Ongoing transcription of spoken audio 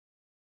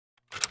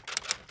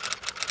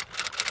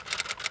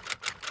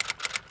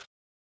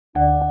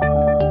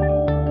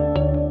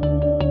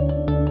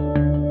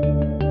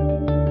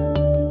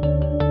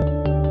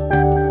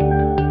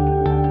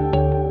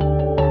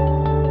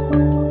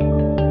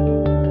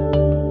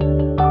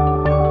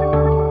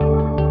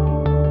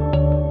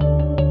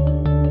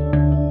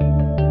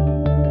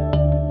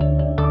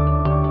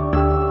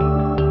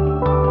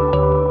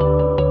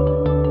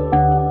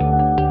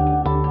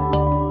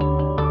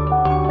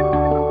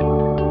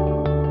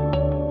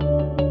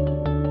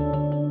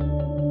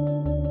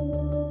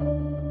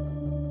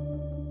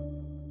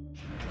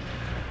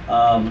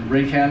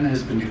Rincon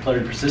has been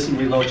declared a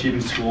persistently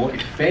low-achieving school, a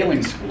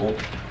failing school.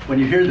 When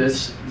you hear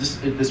this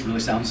really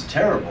sounds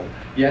terrible.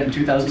 Yet in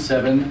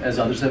 2007, as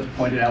others have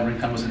pointed out,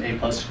 Rincon was an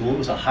A+ school. It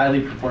was a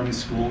highly performing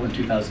school in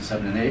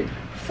 2007 and 8,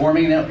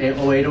 performing in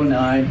 08,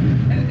 09,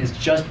 and it's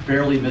just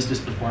barely missed its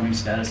performing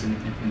status in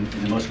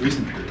the most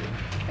recent period.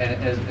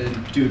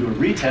 And due to a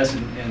retest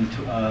in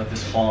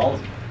this fall,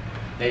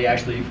 they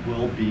actually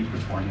will be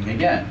performing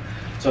again.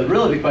 So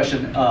really the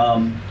question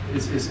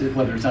is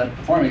whether it's not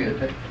performing.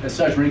 As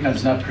such, Rincon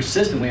is not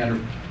persistently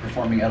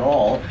underperforming at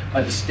all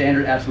by the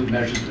standard absolute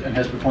measures and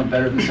has performed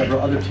better than several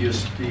other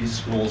TUSD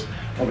schools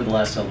over the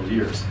last several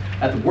years.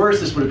 At the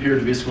worst, this would appear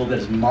to be a school that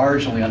is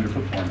marginally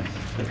underperforming.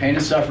 The pain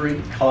and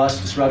suffering,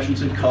 costs,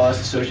 disruptions and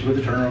costs associated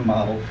with the turnaround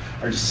model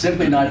are just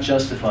simply not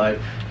justified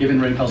given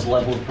Rincon's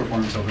level of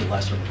performance over the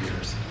last several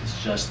years.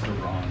 It's just the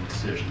wrong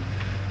decision.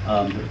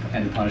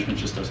 And the punishment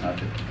just does not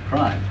fit the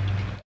crime.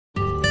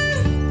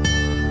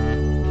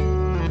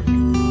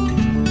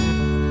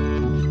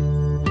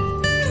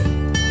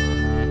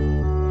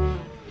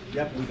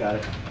 Yep, we got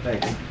it.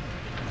 Thanks.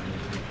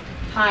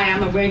 Hi,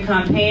 I'm a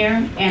Rincon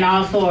parent and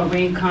also a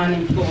Rincon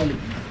employee.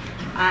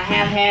 I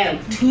have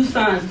had 2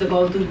 sons to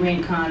go through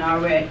Rincon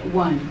already.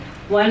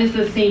 One is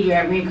a senior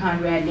at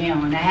Rincon right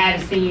now, and I had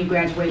a senior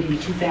graduate in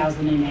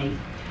 2008.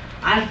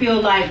 I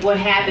feel like what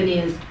happened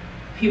is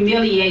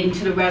humiliating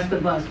to the rest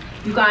of us.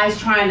 You guys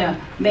trying to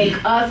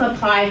make us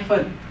apply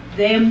for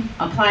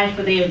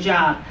their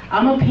job.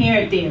 I'm a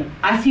parent there.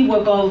 I see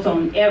what goes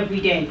on every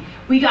day.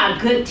 We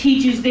got good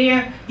teachers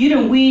there. You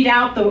didn't weed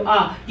out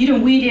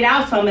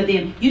some of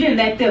them. You didn't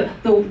let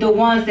the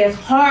ones that's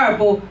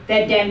horrible,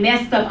 that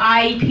messed up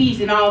IEPs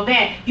and all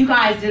that. You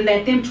guys didn't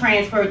let them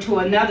transfer to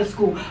another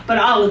school. But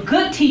all the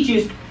good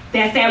teachers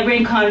that's at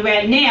Rincon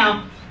right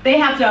now, they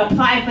have to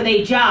apply for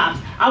their jobs.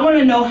 I want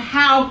to know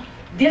how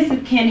this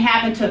can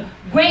happen to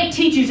great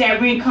teachers at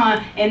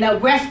Rincon and the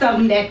rest of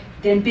them that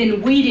have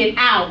been weeded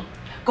out,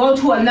 go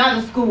to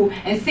another school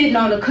and sitting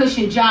on a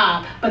cushion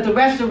job, but the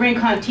rest of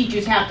Rincon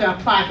teachers have to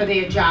apply for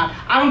their job.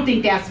 I don't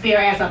think that's fair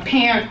as a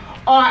parent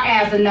or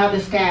as another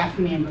staff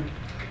member.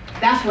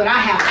 That's what I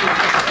have to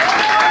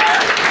say.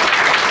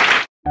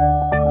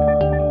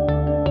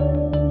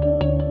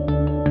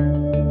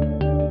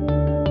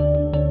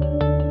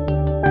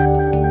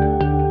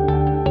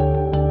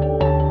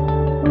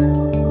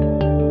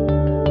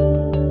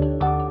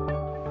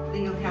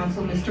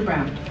 Mr.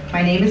 Brown.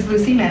 My name is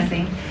Lucy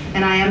Messing,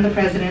 and I am the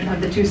president of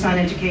the Tucson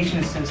Education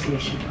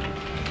Association.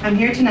 I'm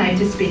here tonight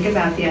to speak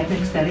about the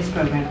Ethnic Studies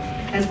program,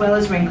 as well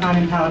as Rincon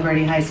and Palo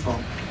Verde High School.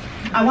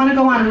 I want to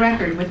go on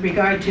record with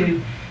regard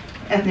to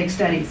ethnic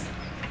studies.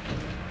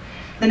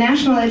 The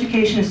National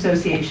Education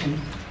Association,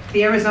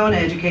 the Arizona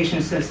Education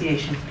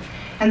Association,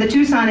 and the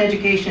Tucson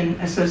Education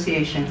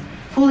Association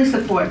fully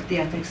support the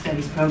Ethnic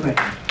Studies program.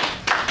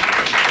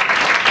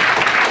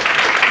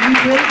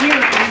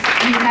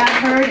 You have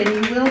heard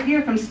and you will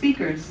hear from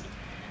speakers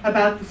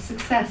about the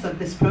success of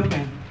this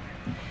program.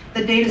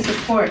 The data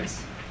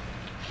supports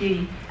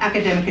the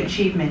academic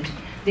achievement,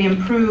 the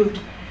improved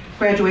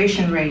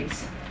graduation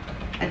rates,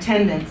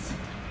 attendance,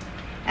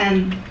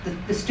 and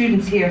the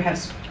students here have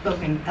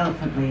spoken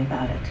eloquently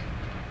about it.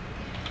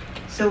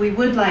 So we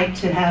would like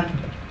to have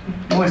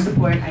more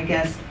support, I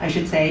guess I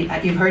should say.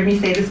 You've heard me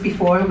say this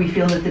before. We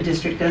feel that the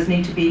district does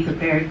need to be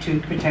prepared to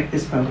protect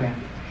this program.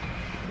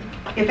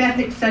 If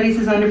ethnic studies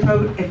is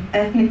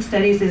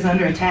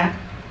under attack,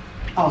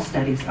 all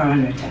studies are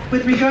under attack.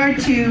 With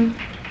regard to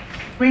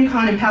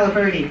Rincon and Palo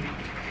Verde,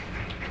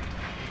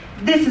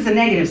 this is a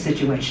negative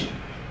situation.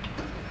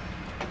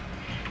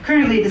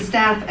 Currently, the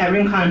staff at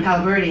Rincon and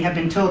Palo Verde have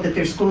been told that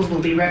their schools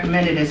will be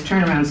recommended as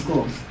turnaround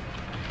schools.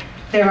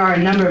 There are a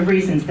number of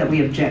reasons that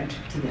we object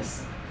to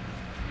this.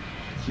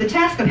 The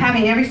task of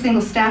having every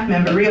single staff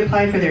member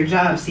reapply for their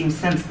job seems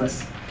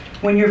senseless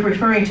when you're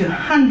referring to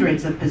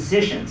hundreds of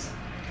positions.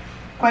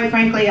 Quite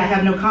frankly, I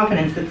have no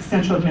confidence that the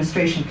central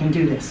administration can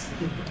do this.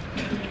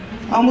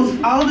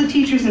 Almost all of the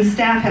teachers and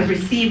staff have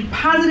received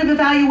positive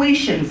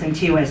evaluations in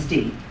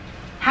TUSD.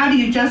 How do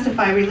you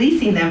justify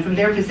releasing them from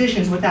their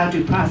positions without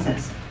due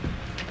process?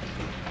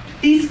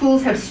 These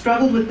schools have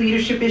struggled with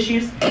leadership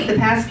issues the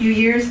past few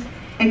years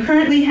and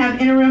currently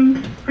have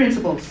interim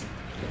principals.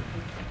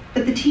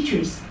 But the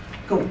teachers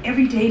go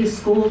every day to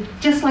school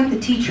just like the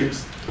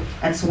teachers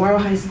at Saguaro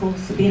High School,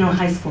 Sabino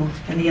High School,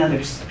 and the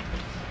others.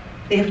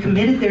 They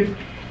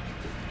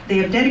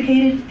have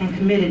dedicated and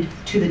committed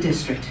to the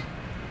district.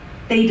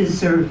 They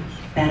deserve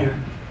better.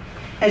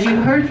 As you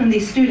heard from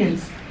these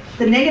students,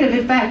 the negative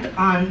effect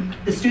on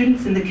the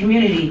students in the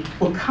community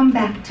will come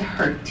back to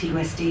hurt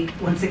TUSD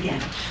once again.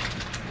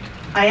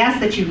 I ask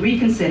that you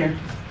reconsider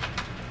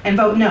and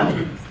vote no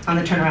on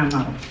the turnaround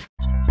model.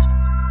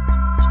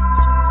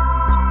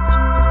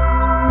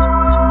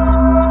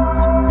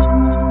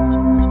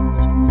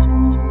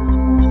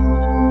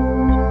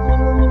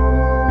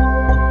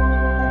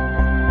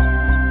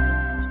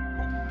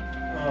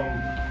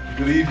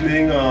 Good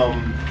evening.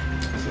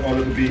 It's an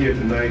honor to be here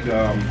tonight.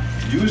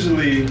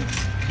 Usually,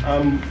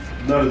 I'm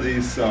none of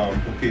these.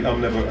 I'm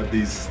never at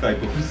these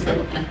type of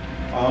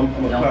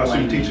I'm a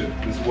classroom teacher.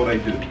 This is what I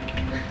do.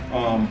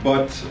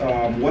 But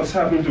what's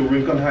happened to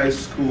Rincon High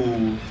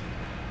School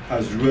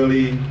has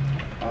really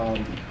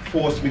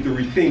forced me to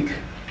rethink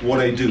what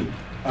I do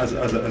as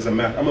a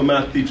math. I'm a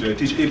math teacher. I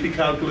teach AP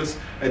Calculus,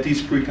 I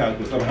teach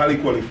pre-calculus. I'm highly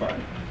qualified.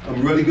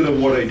 I'm really good at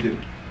what I do.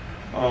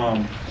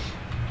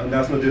 And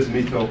that's not just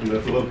me talking,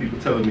 there's a lot of people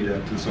telling me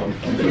that too, so I'm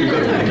pretty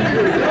good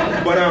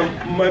at it. But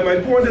my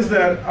point is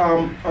that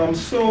I'm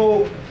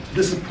so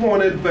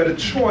disappointed by the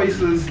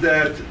choices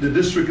that the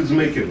district is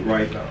making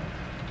right now.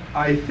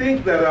 I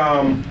think that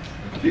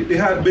they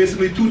had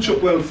basically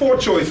four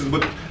choices,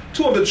 but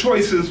two of the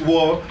choices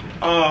were,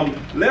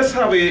 let's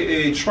have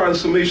a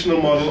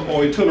transformational model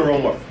or a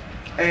turnaround model.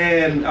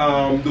 And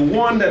the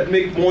one that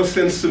makes more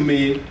sense to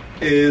me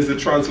is the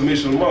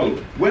transformational model.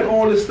 When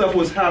all this stuff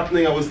was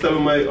happening, I was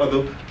telling my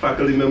other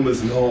faculty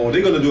members, no,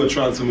 they're going to do a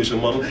transformational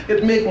model.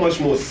 It makes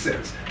much more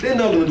sense. They're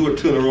not going to do a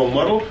turnaround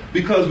model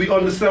because we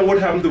understand what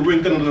happened to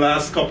Rincon in the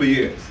last couple of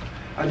years.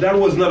 And that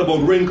was not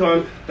about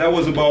Rincon, that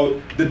was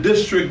about the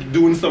district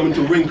doing something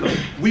to Rincon.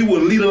 We were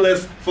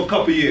leaderless for a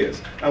couple of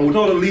years. And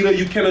without a leader,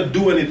 you cannot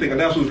do anything, and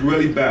that was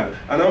really bad.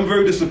 And I'm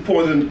very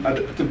disappointed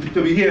to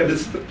be here at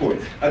this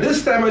point. At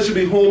this time, I should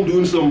be home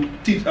doing some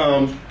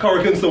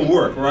correcting some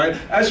work, right?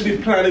 I should be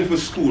planning for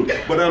school.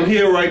 But I'm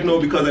here right now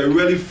because I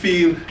really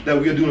feel that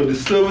we are doing a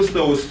disservice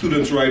to our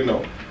students right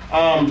now.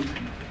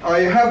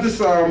 I have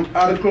this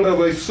article that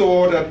I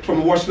saw that from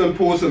the Washington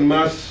Post in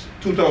March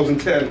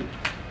 2010.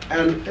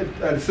 And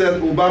it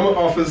says Obama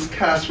offers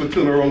cash for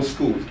turnaround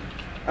schools.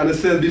 And it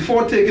says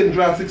before taking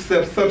drastic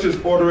steps such as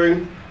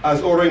ordering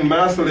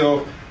mass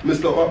layoff,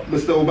 Mr.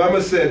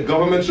 Obama said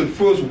government should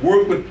first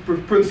work with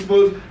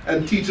principals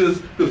and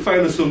teachers to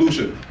find a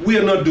solution. We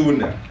are not doing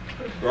that.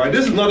 Right?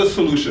 This is not a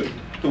solution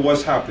to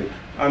what's happening.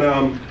 And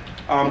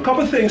a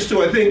couple of things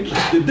too. I think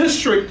the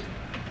district,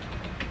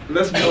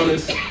 let's be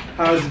honest,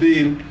 has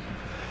been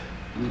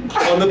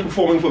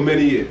underperforming for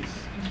many years.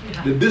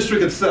 The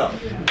district itself.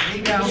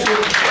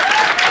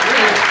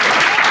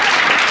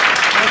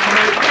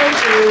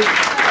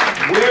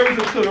 Where is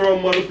the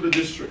turnaround model for the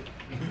district?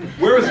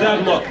 Where is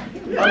that model?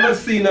 I'm not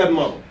seeing that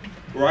model.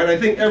 Right? I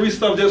think every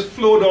stuff just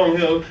flowed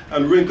downhill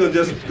and Rincon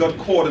just got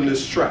caught in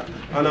this trap.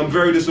 And I'm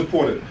very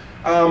disappointed.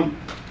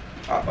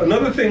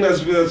 Another thing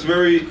that's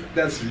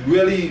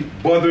really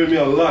bothering me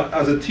a lot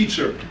as a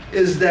teacher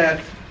is that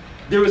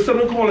there is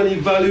something called an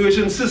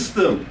evaluation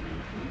system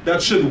that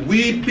should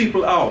weed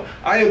people out.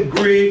 I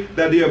agree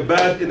that they are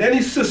bad. In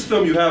any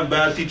system, you have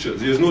bad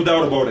teachers. There's no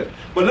doubt about it.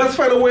 But let's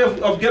find a way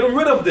of getting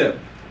rid of them.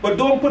 But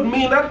don't put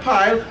me in that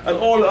pile and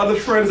all the other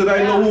friends that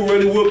I know who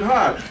really work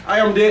hard. I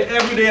am there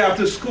every day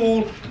after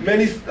school.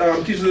 Many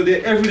teachers are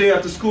there every day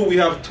after school. We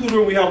have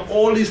tutoring, we have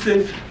all these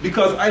things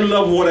because I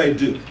love what I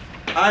do.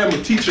 I am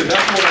a teacher,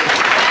 that's what I do.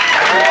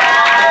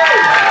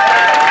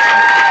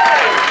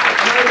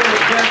 And I am the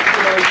best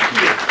for my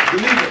students.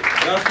 Believe it.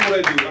 That's what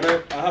I do, and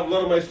I have a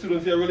lot of my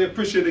students here. I really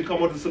appreciate they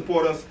come out to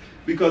support us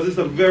because it's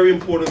a very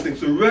important thing.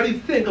 So really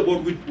think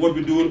about what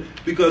we're doing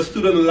because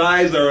student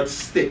lives are at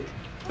stake.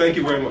 Thank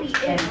you very much.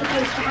 It's supposed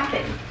to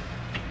happen.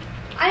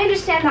 I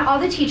understand that all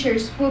the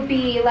teachers will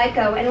be let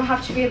go and will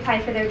have to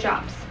reapply for their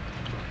jobs.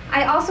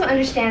 I also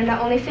understand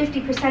that only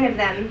 50% of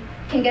them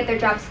can get their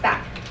jobs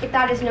back, but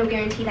that is no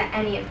guarantee that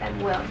any of them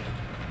will.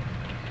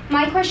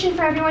 My question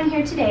for everyone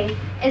here today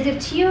is if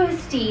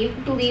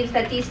TUSD believes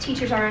that these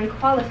teachers are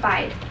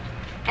unqualified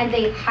and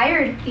they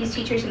hired these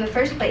teachers in the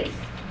first place,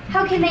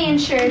 how can they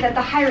ensure that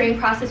the hiring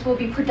process will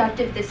be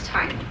productive this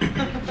time?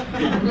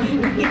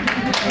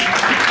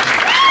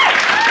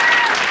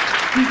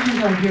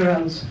 Teachers are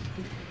heroes.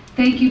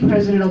 Thank you,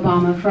 President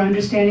Obama, for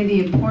understanding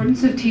the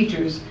importance of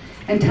teachers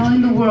and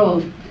telling the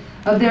world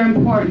of their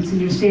importance in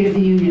your State of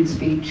the Union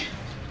speech.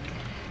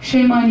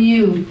 Shame on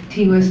you,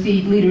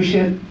 TUSD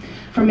leadership,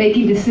 for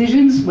making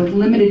decisions with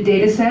limited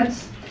data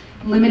sets,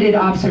 limited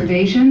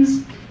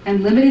observations,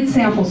 and limited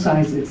sample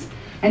sizes,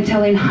 and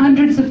telling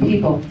hundreds of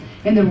people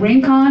in the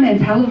Rincon and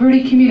Palo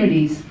Verde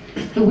communities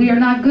that we are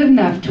not good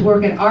enough to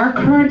work at our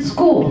current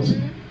schools,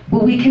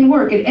 but we can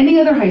work at any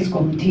other high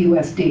school in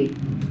TUSD.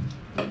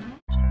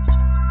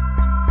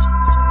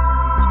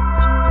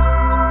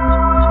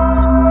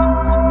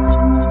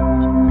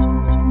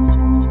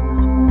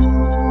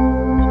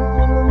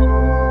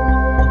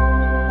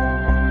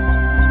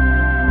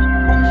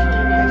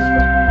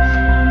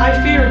 I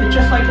fear that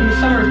just like in the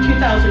summer of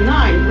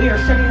 2009, we are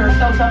setting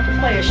ourselves up to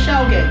play a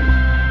shell game,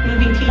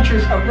 moving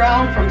teachers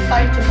around from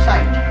site to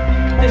site.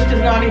 This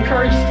does not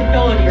encourage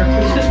stability or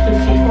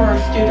consistency for our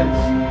students,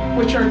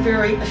 which are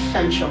very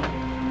essential.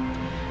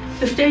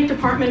 The State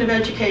Department of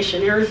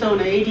Education,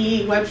 Arizona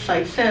ADE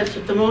website says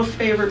that the most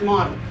favored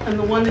model and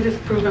the one that has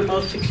proven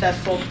most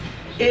successful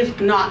is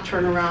not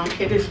turnaround,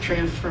 it is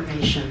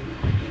transformation.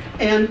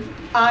 And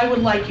I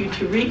would like you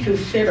to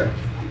reconsider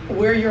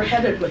where you're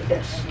headed with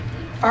this.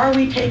 Are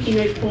we taking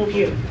a full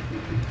view?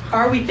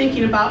 Are we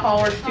thinking about all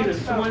our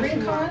students?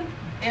 Rincon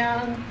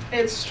and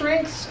its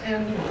strengths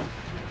and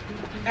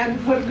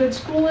what a good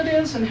school it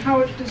is and how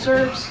it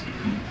deserves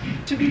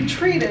to be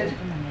treated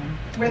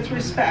with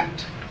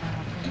respect.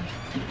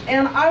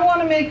 And I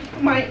want to make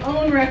my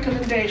own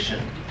recommendation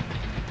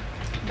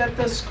that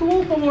the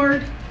school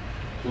board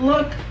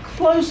look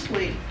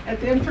closely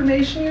at the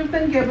information you've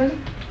been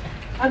given,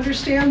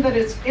 understand that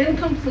it's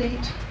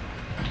incomplete,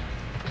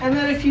 and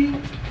that if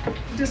you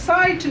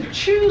decide to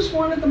choose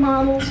one of the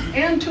models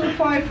and to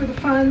apply for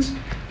the funds,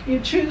 you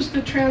choose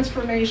the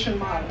transformation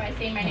model. By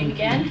saying my name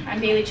again,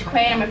 I'm Bailey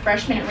Chiquay, I'm a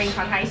freshman at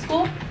Rincon High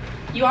School.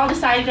 You all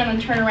decided on a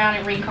turnaround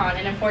at Rincon,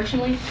 and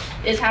unfortunately,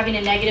 it is having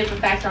a negative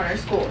effect on our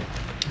school.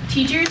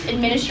 Teachers,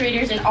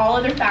 administrators, and all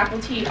other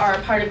faculty are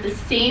a part of the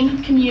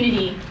same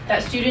community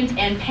that students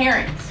and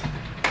parents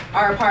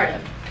are a part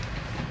of.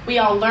 We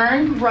all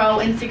learn, grow,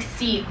 and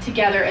succeed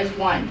together as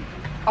one.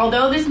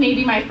 Although this may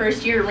be my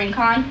first year at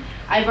Rincon,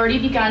 I've already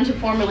begun to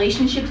form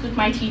relationships with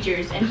my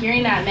teachers, and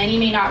hearing that many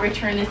may not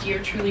return this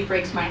year truly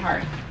breaks my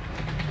heart.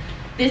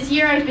 This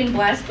year I've been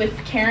blessed with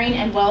caring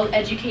and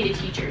well-educated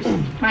teachers.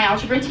 My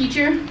algebra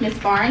teacher, Miss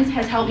Barnes,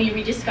 has helped me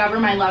rediscover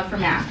my love for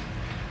math.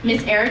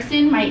 Miss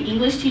Erickson, my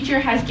English teacher,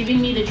 has given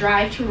me the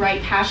drive to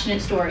write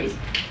passionate stories.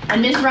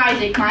 And Miss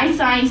Raza, my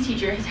science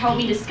teacher, has helped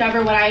me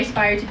discover what I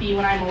aspire to be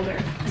when I'm older,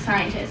 a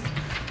scientist.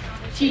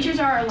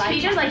 Teachers are our life.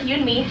 Teachers like you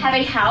and me have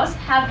a house,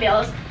 have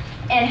bills,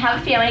 and have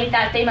a family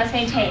that they must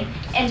maintain.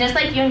 And just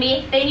like you and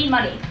me, they need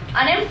money.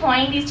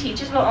 Unemploying these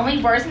teachers will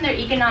only worsen their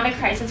economic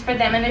crisis for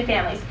them and their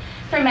families.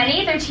 For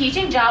many, their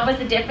teaching job was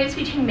the difference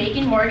between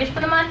making mortgage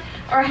for the month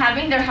or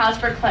having their house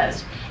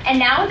foreclosed. And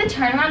now with the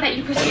turnaround that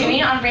you're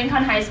pursuing on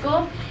Rincon High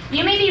School,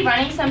 you may be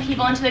running some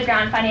people into the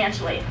ground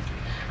financially.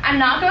 I'm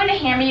not going to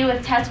hammer you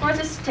with test scores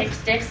or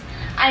statistics.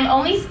 I'm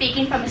only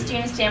speaking from a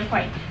student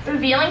standpoint,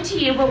 revealing to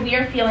you what we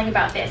are feeling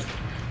about this.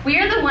 We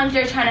are the ones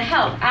that are trying to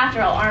help,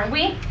 after all, aren't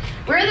we?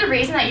 We're the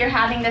reason that you're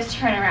having this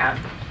turnaround,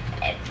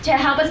 to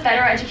help us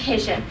better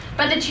education.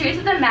 But the truth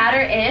of the matter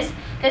is,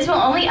 this will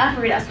only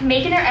uproot us,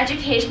 making our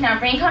education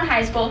at Rincon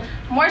High School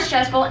more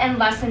stressful and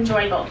less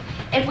enjoyable.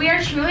 If we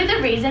are truly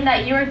the reason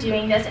that you are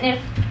doing this,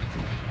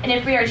 and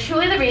if we are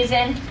truly the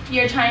reason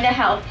you're trying to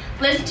help,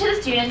 listen to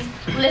the students,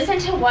 listen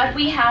to what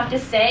we have to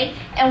say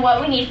and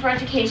what we need for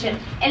education,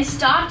 and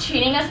stop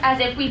treating us as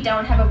if we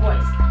don't have a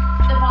voice.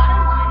 The bottom